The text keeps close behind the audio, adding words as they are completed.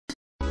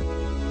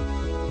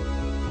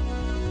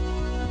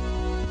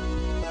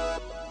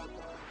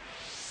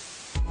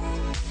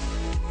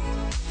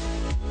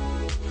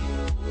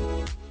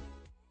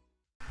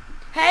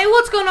Hey,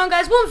 what's going on,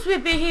 guys?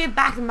 WilMCPvP here,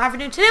 back in my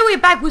video. Today we're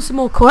back with some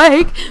more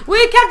Quake.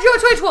 We're Capture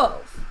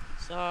 2012.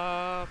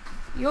 Sup?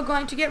 You're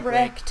going to get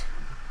wrecked.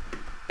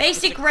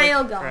 Basic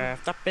railgun.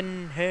 Quakecraft up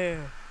in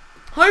here.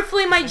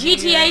 Hopefully my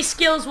GTA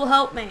skills will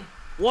help me.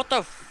 What the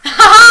f—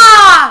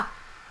 Haha!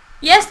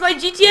 Yes, my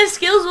GTA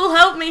skills will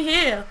help me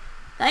here.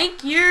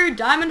 Thank you,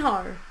 Diamond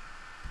Ho.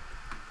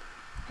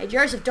 Hey,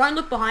 Joseph, don't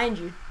look behind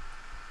you.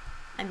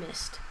 I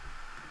missed.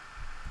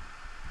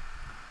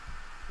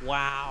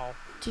 Wow.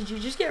 Did you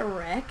just get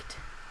wrecked?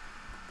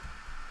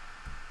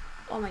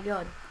 Oh my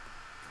god.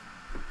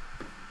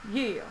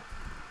 Yeah.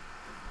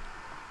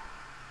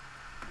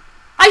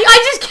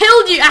 I just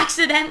killed you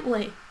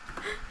accidentally.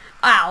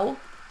 Ow.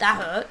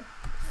 That hurt.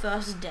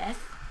 First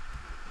death.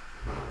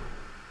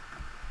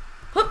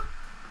 Whoop.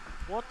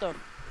 What the—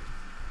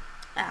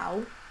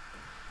 Ow.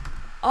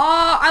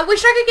 Oh, I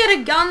wish I could get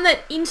a gun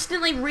that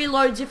instantly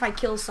reloads if I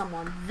kill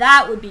someone.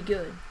 That would be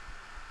good.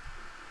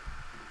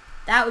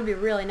 That would be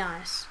really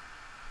nice.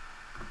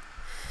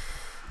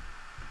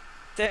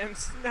 Damn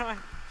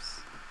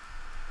snipes.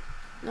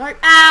 No.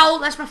 Ow,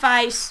 that's my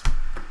face.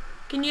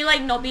 Can you,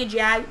 like, not be a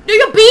jag? No,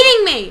 you're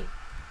beating me!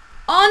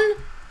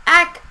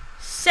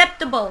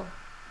 Unacceptable.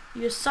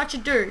 You're such a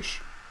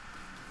douche.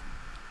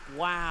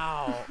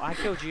 Wow. I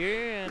killed you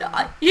and—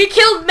 No, you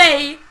killed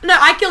me. No,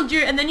 I killed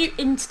you, and then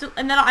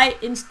I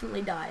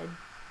instantly died.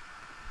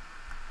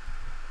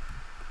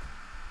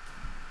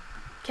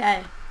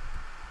 Okay.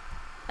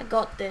 I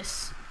got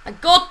this. I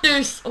got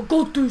this. I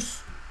got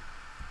this.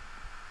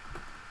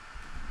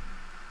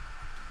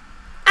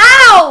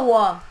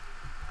 Ow!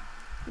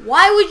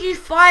 Why would you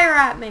fire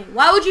at me?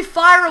 Why would you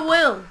fire a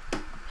will?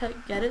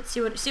 Get it?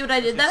 See what I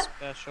did there?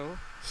 Special.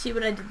 See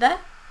what I did there?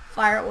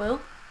 Fire at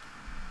will.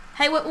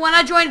 Hey, when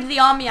I joined the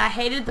army, I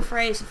hated the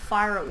phrase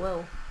 "fire at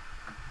will."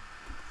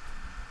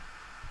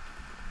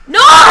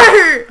 No!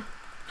 Oh,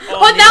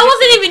 that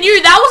wasn't even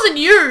you. That wasn't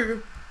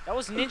you. That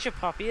was Ninja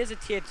Puppy. Here's a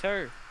tier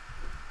 2.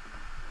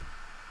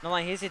 No,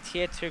 like, here's a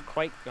tier 2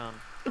 Quake gun.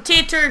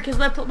 Tier 2, because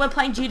we're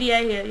playing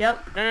GTA here.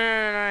 Yep.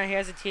 No. He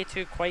has a tier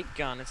 2 Quake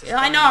gun. It's a yeah,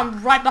 I know.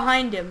 I'm right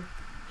behind him.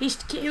 He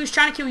was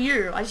trying to kill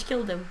you. I just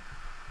killed him.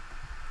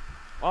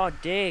 Oh,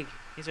 dig.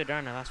 He's a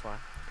donor. That's why.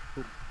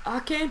 I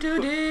came to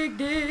dig.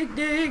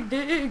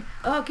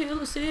 I'll kill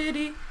a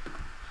city.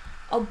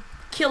 I'll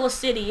kill a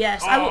city.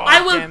 Yes,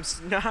 I will. Damn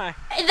snipe.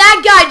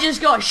 That guy just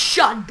got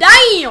shot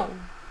down.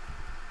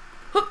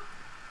 Hup.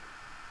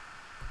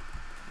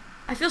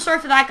 I feel sorry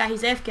for that guy.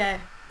 He's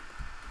AFK.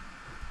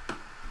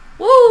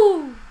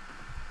 Woo!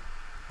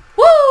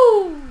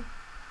 Woo!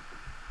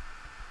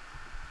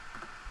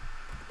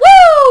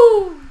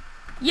 Woo!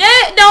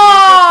 Yeah,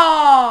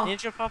 no!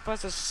 Ninja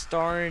Papa's a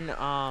stone,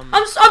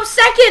 I'm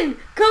second!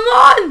 Come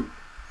on!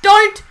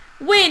 Don't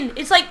win!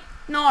 It's like,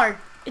 no.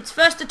 It's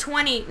first to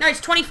 20. No, it's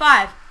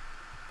 25.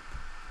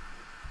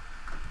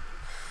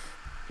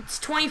 It's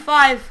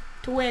 25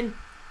 to win.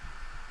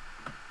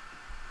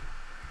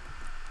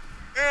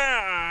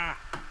 I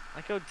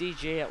killed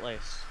DG at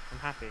least. I'm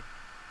happy.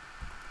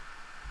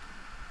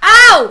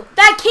 Ow!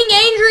 That King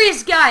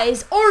Andreas guy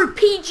is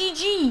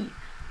OPGG.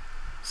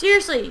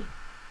 Seriously.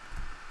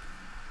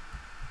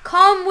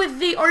 Come with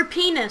the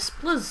OP-ness,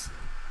 please.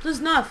 Please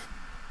enough.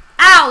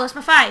 Ow, that's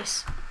my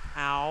face.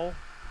 Ow.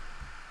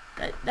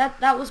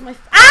 That was my...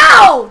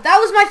 Ow! That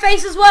was my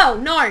face as well.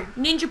 No,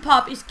 Ninja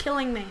Pop is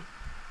killing me.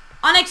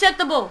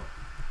 Unacceptable.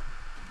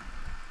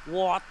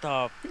 What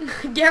the...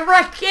 Get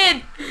right,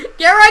 kid.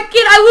 Get right,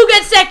 kid. I will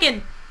get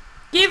second.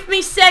 Give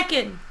me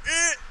second.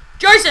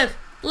 Joseph,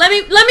 let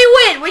me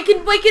win. We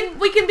can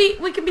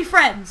be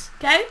friends,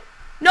 okay?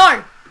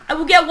 No, I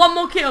will get one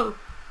more kill.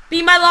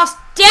 Be my last.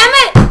 Damn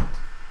it!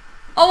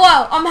 Oh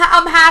well, I'm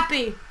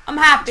happy. I'm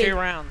happy. 2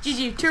 rounds.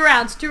 GG. 2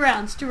 rounds.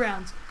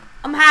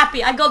 I'm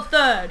happy. I got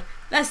third.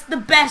 That's the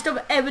best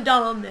I've ever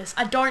done on this.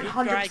 I don't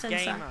 100%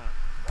 say.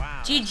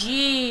 Wow.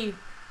 GG.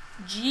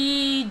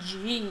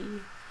 GG.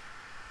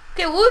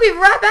 Okay, we'll be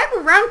right back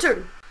with round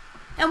 2.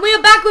 And we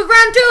are back with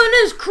round 2, and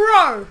it's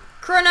Crow.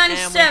 Crow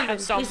 97.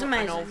 He's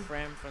amazing. An old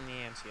friend from the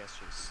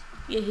MCSGs.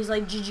 Yeah, he's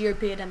like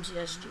GGOP at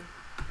MCSG.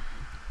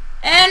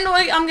 And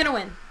I'm gonna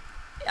win.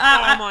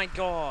 Oh my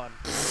god.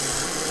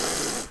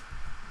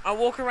 I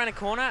walk around a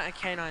corner and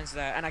K9's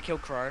there, and I kill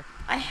Crow.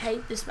 I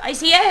hate this. Is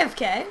he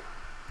AFK?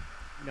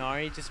 No,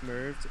 he just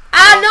moved.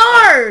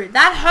 No!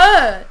 That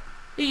hurt.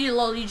 You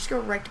just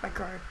got wrecked by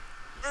Crow.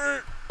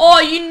 Oh,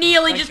 you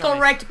nearly just got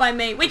wrecked by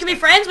me. We can be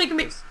friends. We can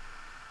be...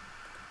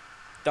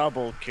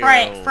 Double kill.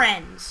 Right,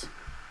 friends.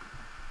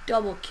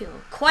 Double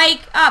kill.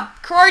 Quake up.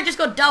 Crow just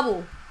got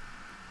double.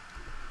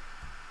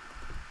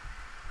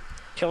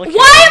 Kill. Why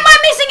am I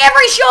missing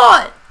every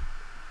shot?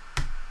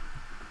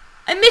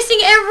 I'm missing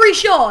every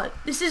shot.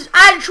 This is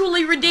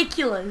actually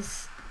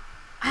ridiculous.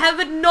 I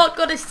haven't not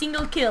got a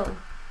single kill.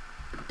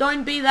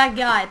 Don't be that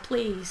guy,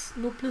 please.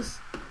 No, please.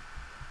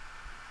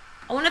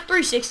 I want to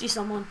 360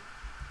 someone.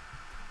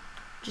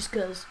 Just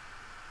cause.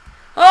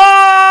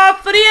 Oh,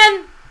 for the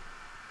end.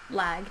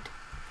 Lagged.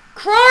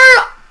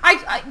 Crow!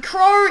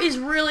 Crow is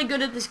really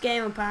good at this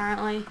game,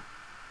 apparently.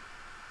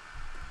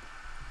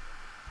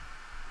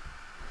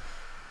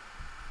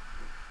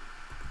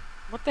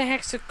 What the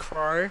heck's a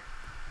crow?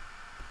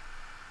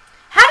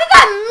 How did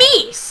that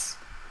miss?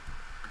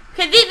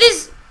 Okay,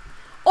 this.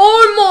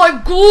 Oh my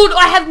god!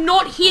 I have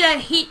not hit a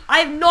hit. I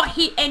have not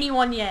hit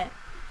anyone yet.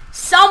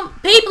 Some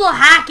people are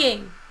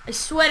hacking. I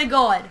swear to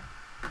God.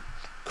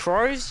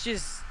 Crows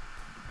just.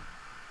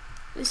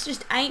 This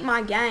just ain't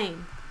my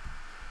game.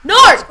 No!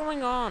 What's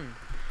going on?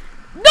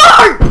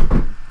 No!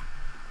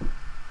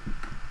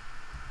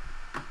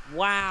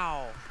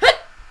 Wow.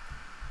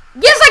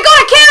 Yes, I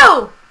got a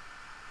kill!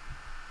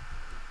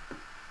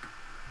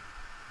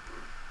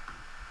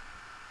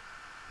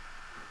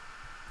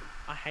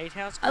 I hate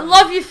how it's I going.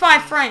 love you,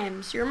 5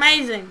 frames. You're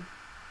amazing.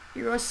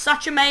 You are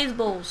such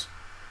amazeballs.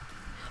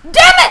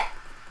 Damn it!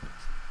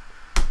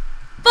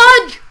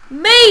 Fudge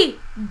me!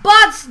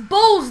 Butts,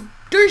 balls,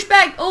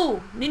 douchebag.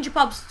 Oh, Ninja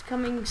Pup's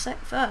coming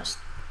first.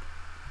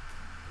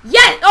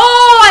 Yeah!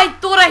 Oh, I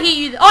thought I hit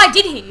you. Oh, I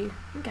did hit you.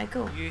 Okay,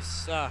 cool. You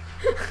suck.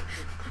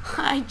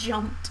 I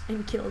jumped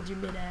and killed you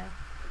midair.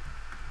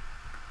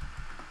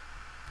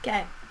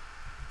 Okay.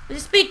 Is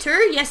this speed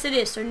 2? Yes, it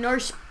is. So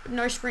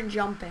no sprint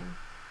jumping.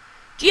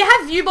 Do you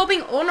have view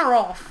bobbing on or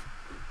off?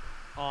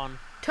 On.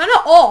 Turn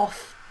it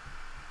off.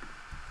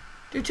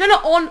 Dude, turn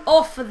it on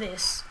off for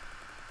this.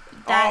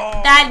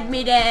 That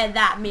midair,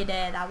 that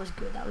was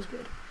good, that was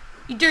good.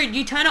 Dude,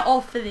 you turn it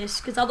off for this,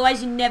 because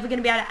otherwise you're never going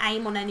to be able to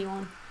aim on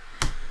anyone.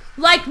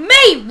 Like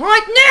me,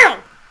 right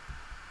now!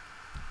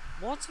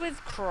 What's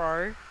with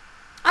Crow?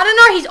 I don't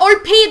know, he's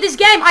OP at this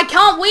game, I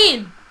can't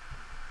win.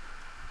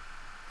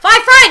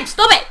 5 frames,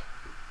 stop it!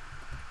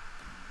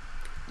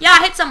 Yeah,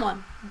 I hit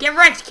someone. Get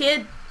wrecked,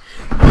 kid.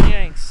 I'm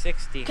getting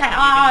 60. Okay,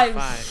 I'm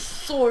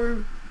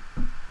so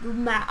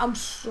mad. I'm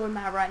so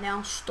mad right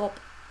now. Stop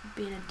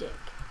being a dick.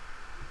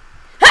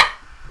 Ha!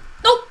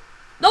 Nope!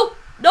 Nope!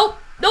 Nope!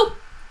 Nope!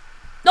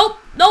 Nope!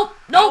 Nope!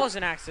 That Nope! was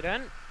an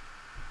accident.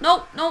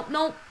 Nope! Nope!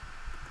 Nope!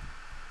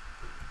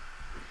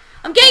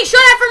 I'm getting shot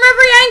at from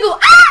every angle!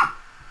 Ah!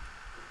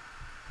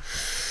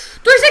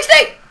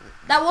 360!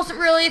 That wasn't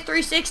really a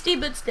 360,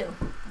 but still.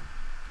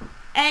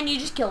 And you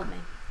just killed me.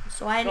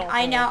 So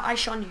I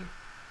shun you.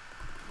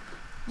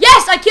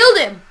 Yes, I killed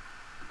him!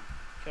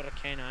 Killed a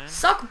canine.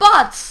 Suck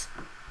butts!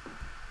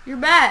 You're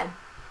bad.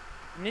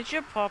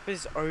 Ninja Pop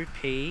is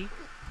OP.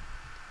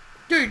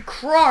 Dude,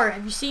 Crow.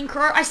 Have you seen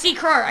Crow? I see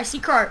Crow. I see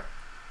Crow.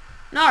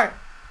 No.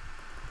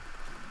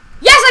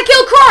 Yes, I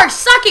killed Crow!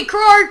 Suck it,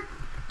 Crow!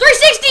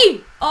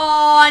 360!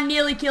 Oh, I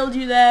nearly killed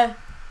you there.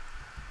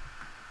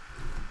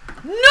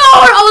 No!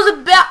 I was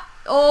about...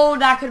 Oh,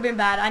 that could have been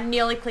bad.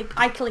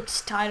 I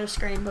clicked title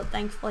screen, but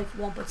thankfully for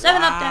 1.7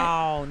 update.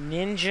 Wow,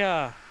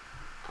 Ninja.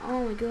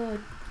 Oh my god.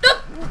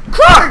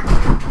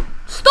 Crow!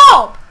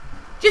 Stop!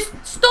 Just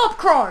stop,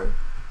 Crow.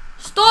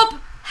 Stop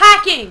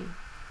hacking.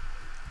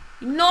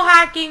 You're not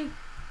hacking.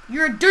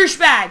 You're a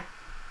douchebag.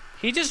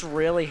 He just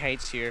really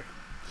hates you.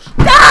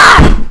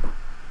 Ah!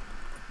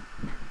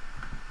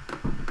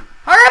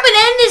 Hurry up and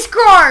end this,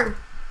 Crow.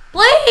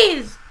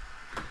 Please.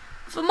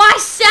 For my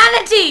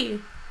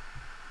sanity.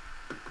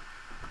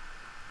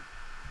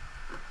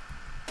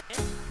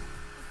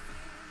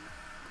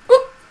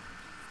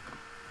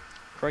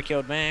 Crow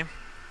killed me.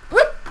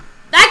 Whoop.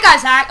 That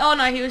guy's hacked. Oh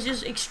no, he was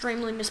just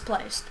extremely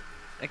misplaced.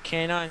 The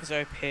canine's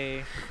OP.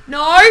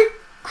 No,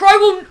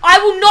 I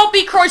will not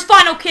be Crow's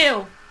final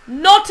kill.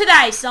 Not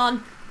today,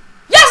 son.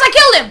 Yes, I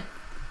killed him.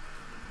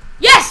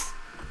 Yes,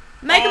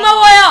 making my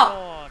way up.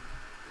 God.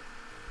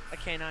 A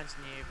canine's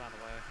new, by the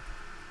way.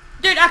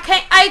 Dude,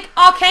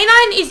 our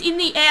canine is in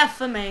the air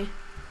for me.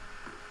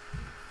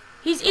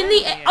 He's in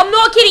the air. I'm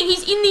not kidding.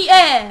 He's in the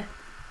air.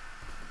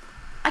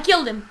 I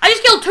killed him. I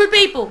just killed 2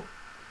 people.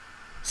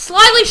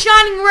 Slightly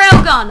shining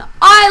railgun.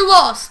 I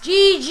lost.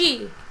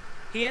 GG.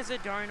 He has a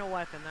donor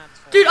weapon, that's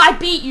fine. Dude, I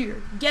beat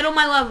you. Get on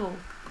my level.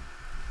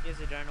 He has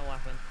a donor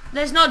weapon.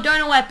 There's no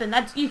donor weapon.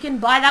 You can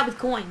buy that with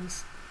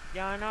coins.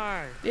 Yeah, I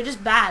know. You're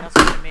just bad. That's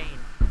what I mean.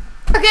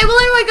 Okay, well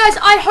anyway guys,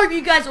 I hope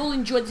you guys all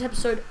enjoyed this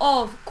episode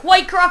of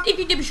Quakecraft. If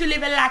you did, be sure to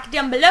leave a like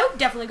down below.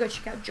 Definitely go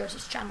check out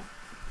Joseph's channel.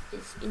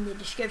 It's in the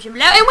description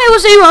below. And we will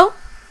see you all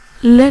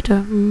later.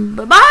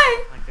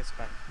 Bye-bye. Like this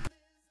guy.